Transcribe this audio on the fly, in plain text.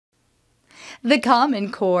The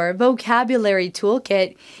Common Core Vocabulary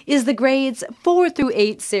Toolkit is the grades 4 through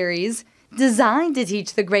 8 series designed to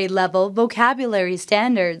teach the grade level vocabulary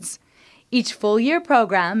standards. Each full-year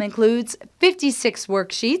program includes 56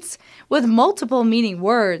 worksheets with multiple meaning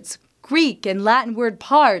words, Greek and Latin word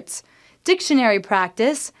parts, dictionary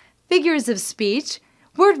practice, figures of speech,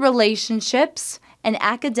 word relationships, and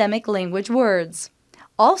academic language words.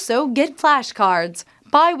 Also, get flashcards,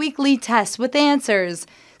 bi-weekly tests with answers,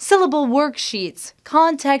 syllable worksheets,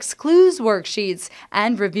 context clues worksheets,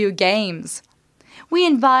 and review games. We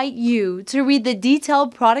invite you to read the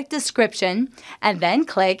detailed product description and then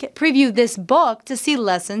click Preview this book to see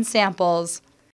lesson samples.